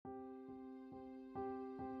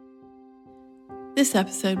This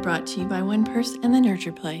episode brought to you by One Purse and the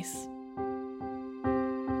Nurture Place.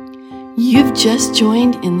 You've just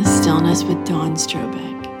joined In the Stillness with Dawn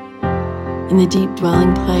Strobeck. In the deep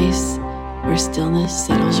dwelling place where stillness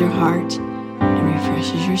settles your heart and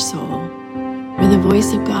refreshes your soul, where the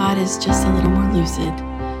voice of God is just a little more lucid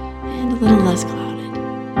and a little less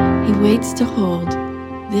clouded. He waits to hold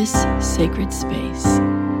this sacred space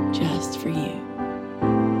just for you.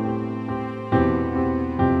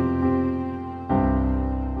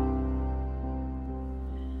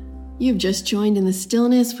 You've just joined In the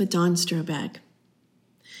Stillness with Dawn Strobeck.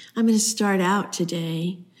 I'm going to start out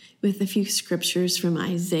today with a few scriptures from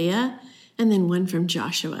Isaiah and then one from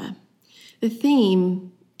Joshua. The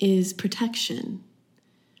theme is protection.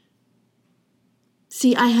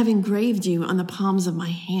 See, I have engraved you on the palms of my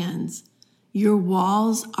hands. Your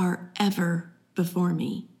walls are ever before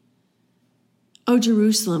me. O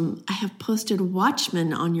Jerusalem, I have posted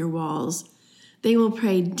watchmen on your walls. They will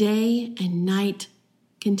pray day and night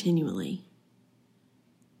continually.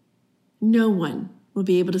 No one will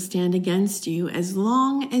be able to stand against you as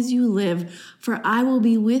long as you live, for I will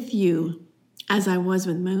be with you as I was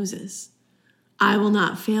with Moses. I will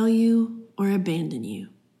not fail you or abandon you.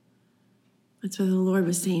 That's what the Lord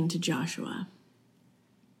was saying to Joshua.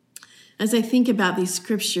 As I think about these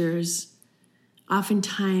scriptures,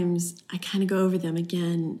 oftentimes I kind of go over them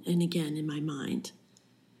again and again in my mind.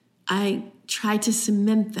 I try to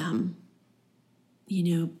cement them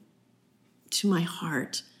to my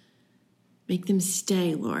heart. Make them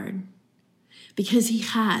stay, Lord. Because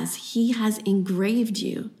He has engraved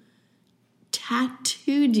you,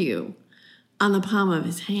 tattooed you on the palm of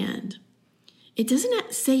His hand. It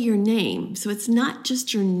doesn't say your name, so it's not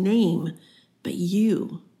just your name, but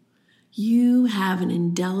you. You have an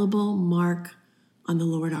indelible mark on the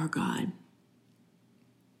Lord our God.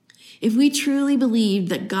 If we truly believed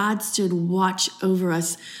that God stood watch over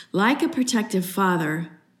us like a protective father,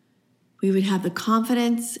 we would have the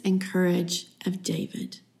confidence and courage of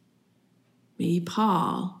David, maybe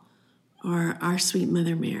Paul, or our sweet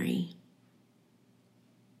Mother Mary.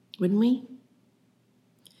 Wouldn't we?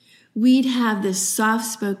 We'd have this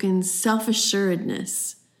soft-spoken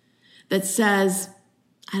self-assuredness that says,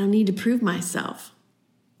 I don't need to prove myself,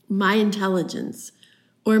 my intelligence,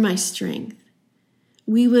 or my strength.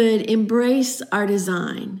 We would embrace our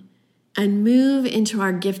design and move into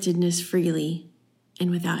our giftedness freely and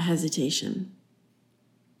without hesitation.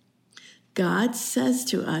 God says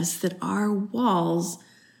to us that our walls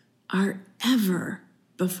are ever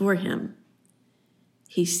before Him.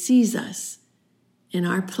 He sees us in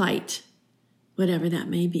our plight, whatever that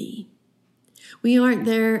may be. We aren't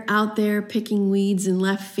out there picking weeds in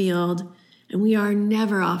left field, and we are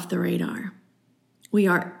never off the radar. We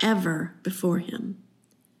are ever before Him.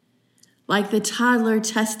 Like the toddler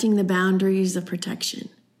testing the boundaries of protection.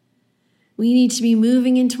 We need to be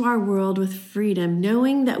moving into our world with freedom,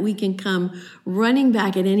 knowing that we can come running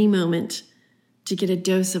back at any moment to get a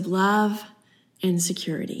dose of love and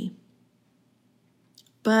security.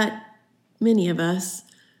 But many of us,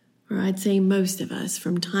 or I'd say most of us,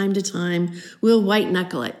 from time to time, will white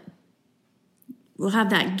knuckle it. We'll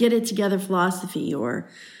have that get it together philosophy, or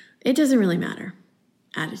it doesn't really matter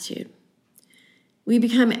attitude. We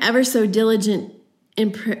become ever so diligent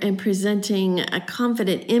in presenting a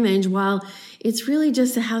confident image while it's really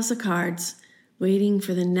just a house of cards waiting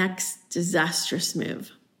for the next disastrous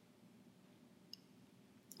move.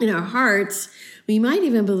 In our hearts, we might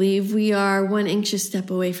even believe we are one anxious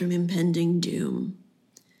step away from impending doom.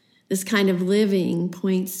 This kind of living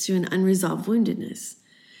points to an unresolved woundedness,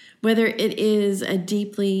 whether it is a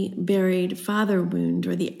deeply buried father wound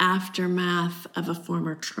or the aftermath of a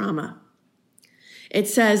former trauma. It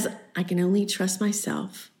says, I can only trust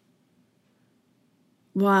myself,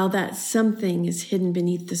 while that something is hidden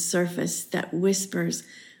beneath the surface that whispers,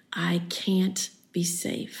 I can't be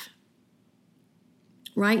safe.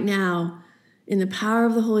 Right now, in the power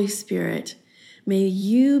of the Holy Spirit, may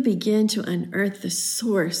you begin to unearth the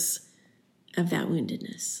source of that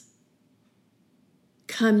woundedness.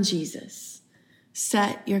 Come, Jesus,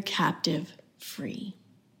 set your captive free.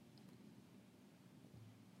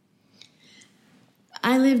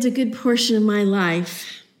 I lived a good portion of my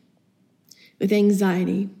life with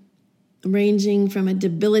anxiety, ranging from a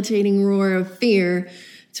debilitating roar of fear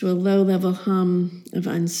to a low-level hum of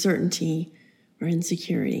uncertainty or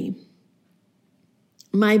insecurity.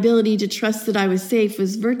 My ability to trust that I was safe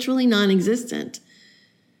was virtually non-existent.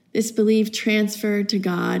 This belief transferred to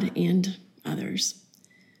God and others.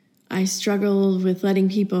 I struggled with letting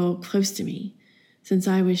people close to me, since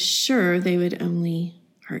I was sure they would only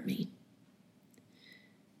hurt me.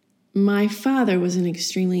 My father was an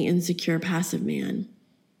extremely insecure, passive man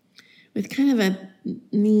with kind of a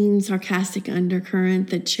mean, sarcastic undercurrent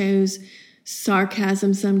that chose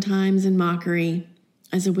sarcasm sometimes and mockery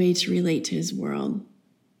as a way to relate to his world.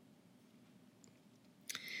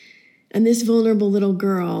 And this vulnerable little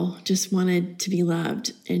girl just wanted to be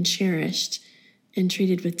loved and cherished and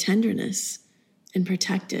treated with tenderness and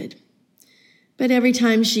protected. But every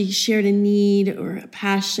time she shared a need or a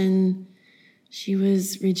passion, she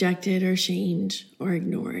was rejected or shamed or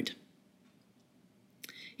ignored.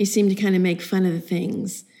 He seemed to kind of make fun of the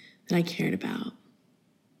things that I cared about.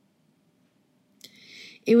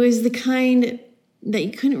 It was the kind that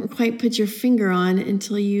you couldn't quite put your finger on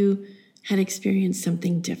until you had experienced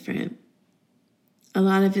something different. A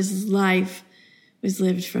lot of his life was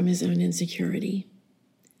lived from his own insecurity.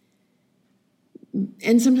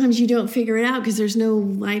 And sometimes you don't figure it out because there's no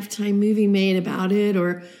Lifetime movie made about it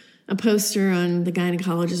or a poster on the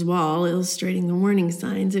gynecologist's wall illustrating the warning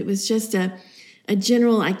signs. It was just a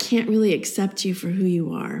general, I can't really accept you for who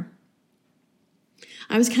you are.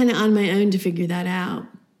 I was kind of on my own to figure that out.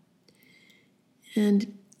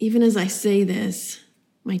 And even as I say this,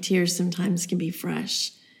 my tears sometimes can be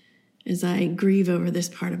fresh as I grieve over this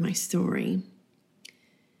part of my story.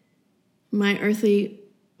 My earthly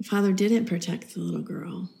father didn't protect the little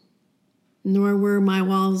girl, nor were my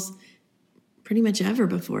walls pretty much ever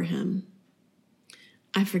before him.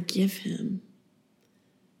 I forgive him.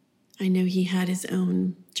 I know he had his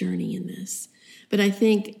own journey in this, but I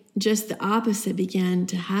think just the opposite began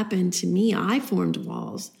to happen to me. I formed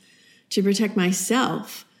walls to protect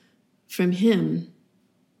myself from him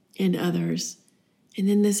and others. And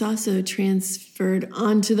then this also transferred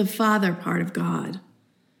onto the Father part of God.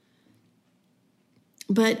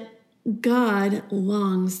 But God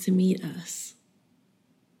longs to meet us.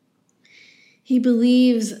 He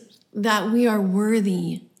believes that we are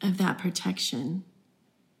worthy of that protection.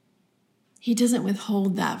 He doesn't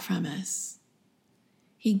withhold that from us.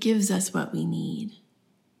 He gives us what we need.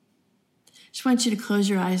 I just want you to close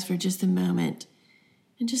your eyes for just a moment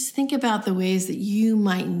and just think about the ways that you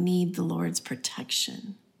might need the Lord's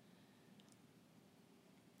protection.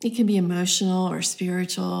 It can be emotional or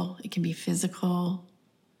spiritual. It can be physical.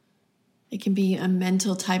 It can be a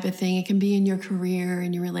mental type of thing. It can be in your career,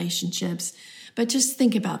 in your relationships. But just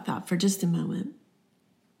think about that for just a moment.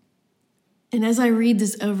 And as I read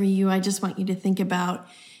this over you, I just want you to think about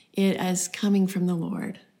it as coming from the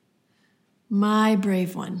Lord. My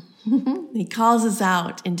brave one. He calls us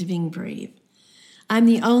out into being brave. I'm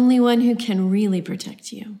the only one who can really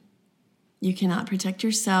protect you. You cannot protect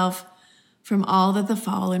yourself from all that the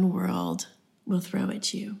fallen world will throw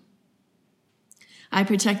at you. I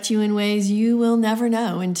protect you in ways you will never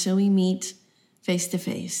know until we meet face to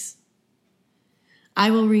face. I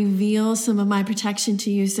will reveal some of my protection to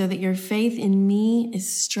you so that your faith in me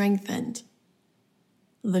is strengthened.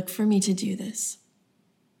 Look for me to do this.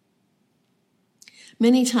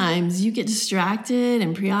 Many times you get distracted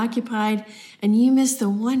and preoccupied and you miss the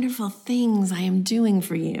wonderful things I am doing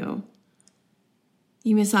for you.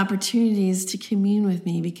 You miss opportunities to commune with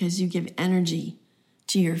me because you give energy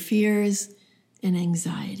to your fears and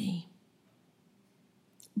anxiety.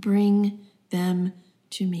 Bring them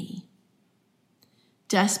to me.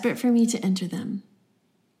 Desperate for me to enter them,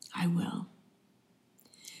 I will.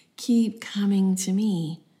 Keep coming to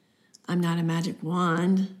me. I'm not a magic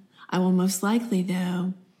wand. I will most likely,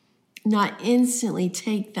 though, not instantly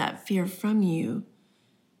take that fear from you.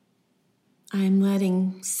 I'm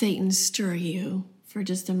letting Satan stir you for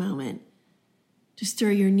just a moment, to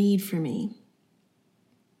stir your need for me.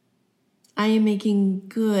 I am making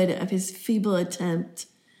good of his feeble attempt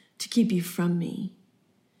to keep you from me.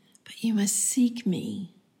 But you must seek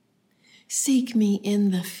me. Seek me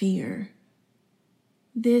in the fear.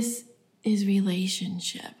 This is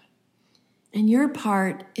relationship. And your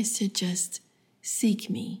part is to just seek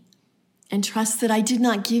me and trust that I did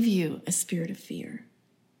not give you a spirit of fear.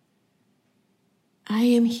 I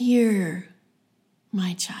am here,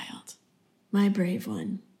 my child, my brave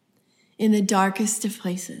one, in the darkest of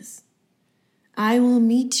places. I will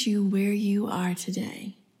meet you where you are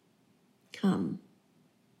today. Come.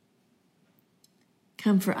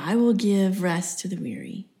 Come, for I will give rest to the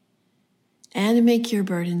weary and make your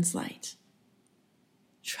burdens light.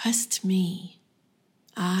 Trust me.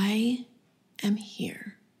 I am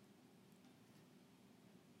here.